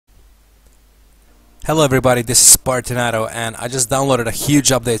Hello everybody, this is Spartanato, and I just downloaded a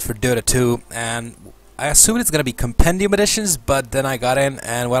huge update for Dota 2, and I assumed it's gonna be compendium editions, but then I got in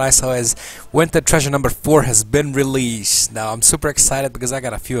and what I saw is Winter Treasure number 4 has been released. Now I'm super excited because I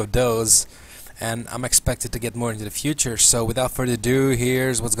got a few of those and I'm expected to get more into the future. So without further ado,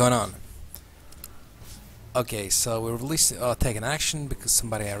 here's what's going on. Okay, so we released taking action because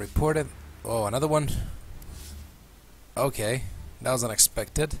somebody I reported. Oh, another one. Okay, that was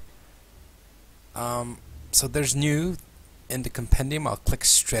unexpected. So there's new in the compendium. I'll click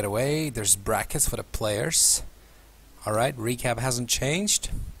straight away. There's brackets for the players. Alright, recap hasn't changed.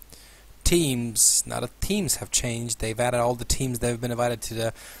 Teams, now the teams have changed. They've added all the teams that have been invited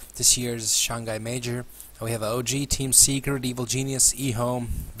to this year's Shanghai Major. And we have OG, Team Secret, Evil Genius, eHome,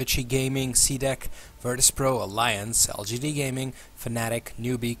 Vichy Gaming, CDEC, Virtus Pro, Alliance, LGD Gaming, Fnatic,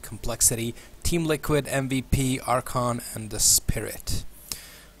 Newbie, Complexity, Team Liquid, MVP, Archon, and The Spirit.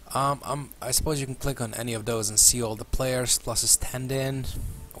 I suppose you can click on any of those and see all the players plus a stand-in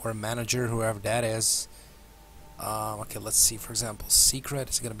or a manager, whoever that is. Okay, let's see. For example, Secret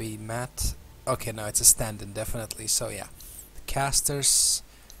is gonna be Matt. Okay, no, it's a stand-in definitely. So yeah, the casters,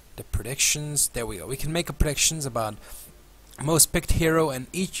 the predictions. There we go. We can make a predictions about most picked hero and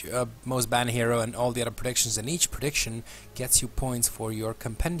each most banned hero and all the other predictions, and each prediction gets you points for your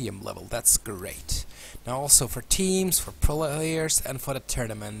compendium level. That's great. Now also for teams, for players, and for the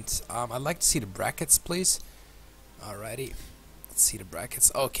tournament. I'd like to see the brackets, please. Alrighty, let's see the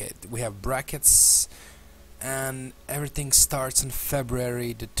brackets. Okay, we have brackets, and everything starts on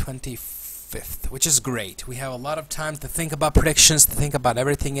February the 25th, which is great. We have a lot of time to think about predictions, to think about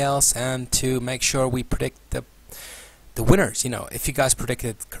everything else, and to make sure we predict the winners. You know, if you guys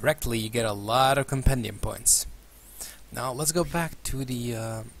predicted correctly, you get a lot of compendium points. Now let's go back to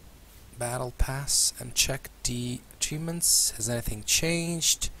the Battle Pass and check the achievements. Has anything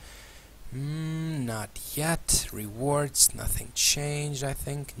changed? Not yet. Rewards, nothing changed, I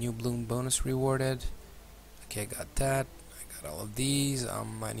think. New Bloom bonus rewarded. Okay, I got that. I got all of these.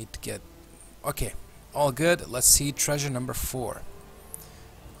 I need to get... Okay, all good. Let's see treasure number 4.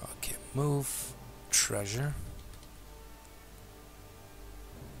 Okay, move. Treasure.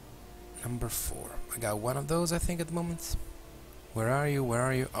 Number 4. I got one of those, I think, at the moment. Where are you? Where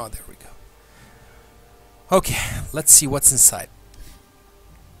are you? Oh, there we go. Okay, let's see what's inside.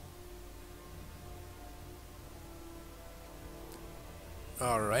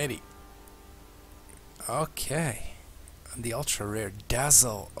 Alrighty. Okay. And the ultra rare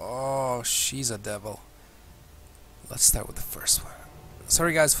Dazzle. Oh, she's a devil. Let's start with the first one.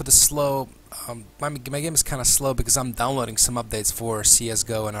 Sorry guys for the slow. My game is kind of slow because I'm downloading some updates for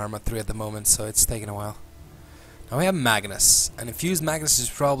CSGO and Arma 3 at the moment, so it's taking a while. Now we have Magnus. An infused Magnus is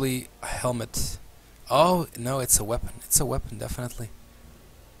probably a helmet. Oh, no, it's a weapon. It's a weapon, definitely.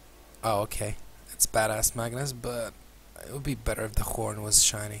 Oh, okay. It's badass Magnus, but it would be better if the horn was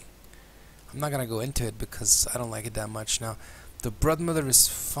shiny. I'm not gonna go into it because I don't like it that much. Now, the Broodmother is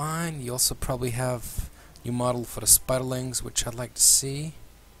fine. You also probably have new model for the Spiderlings, which I'd like to see.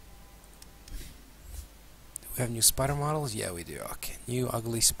 Do we have new spider models? Yeah, we do. Okay, new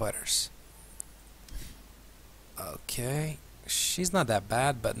ugly spiders. Okay, she's not that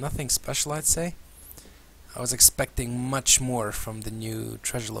bad, but nothing special, I'd say. I was expecting much more from the new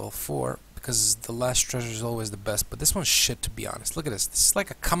treasure level 4 because the last treasure is always the best, but this one's shit, to be honest. Look at this. This is like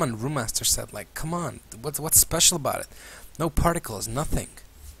a common Room Master set. Like, come on, what's special about it? No particles, nothing.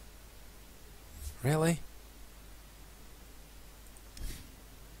 Really?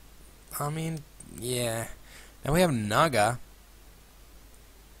 I mean, yeah. Now we have Naga.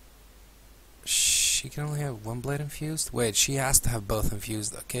 She can only have one blade infused? Wait, she has to have both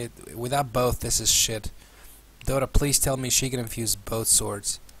infused. Okay, without both, this is shit. Dota, please tell me she can infuse both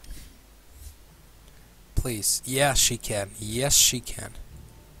swords. Please. Yeah, she can. Yes, she can.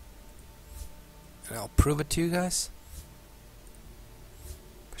 And I'll prove it to you guys.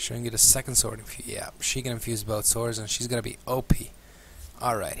 By showing you the second sword. Yeah, she can infuse both swords, and she's gonna be OP.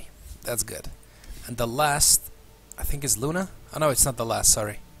 Alrighty, that's good. And the last, I think, is Luna? Oh no, it's not the last,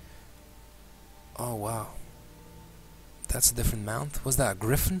 sorry. Oh wow, that's a different mount. Was that a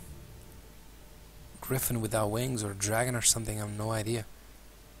griffin? Griffin without wings, or a dragon or something, I have no idea.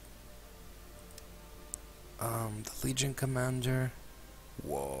 The Legion Commander.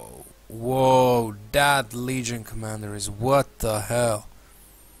 Whoa, whoa, that Legion Commander is what the hell.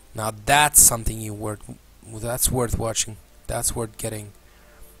 Now that's something that's worth watching. That's worth getting,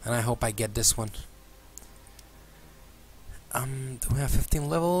 and I hope I get this one. We have 15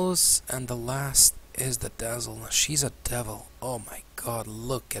 levels, and the last is the Dazzle. Now, she's a devil. Oh my god,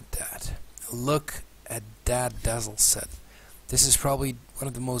 look at that. Look at that Dazzle set. This is probably one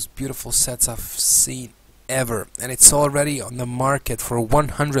of the most beautiful sets I've seen ever, and it's already on the market for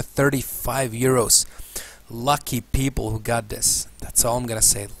 135 euros. Lucky people who got this. That's all I'm gonna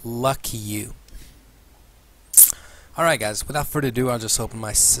say. Lucky you. Alright guys, without further ado, I'll just open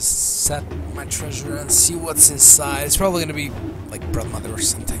my set, my treasure, and see what's inside. It's probably gonna be like Brother or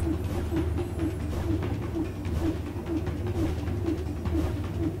something.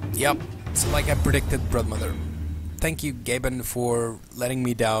 Yep, so like I predicted, Brother. Thank you, Gaben, for letting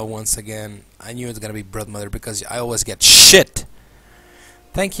me down once again. I knew it was gonna be Brother because I always get shit.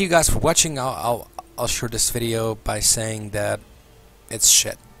 Thank you guys for watching. I'll short this video by saying that it's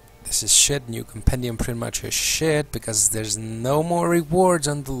shit. This is shit. New compendium pretty much is shit because there's no more rewards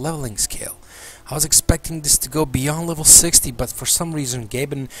on the leveling scale. I was expecting this to go beyond level 60, but for some reason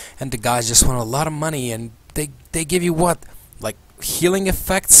Gaben and the guys just want a lot of money, and they give you what? Like healing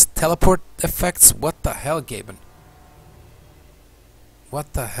effects, teleport effects? What the hell, Gaben?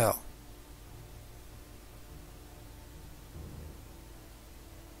 What the hell?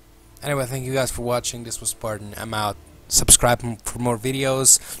 Anyway, thank you guys for watching. This was Spartan. I'm out. Subscribe for more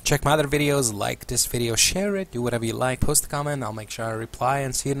videos. Check my other videos. Like this video. Share it. Do whatever you like. Post a comment. I'll make sure I reply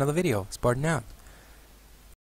and see you in another video. Spartan out.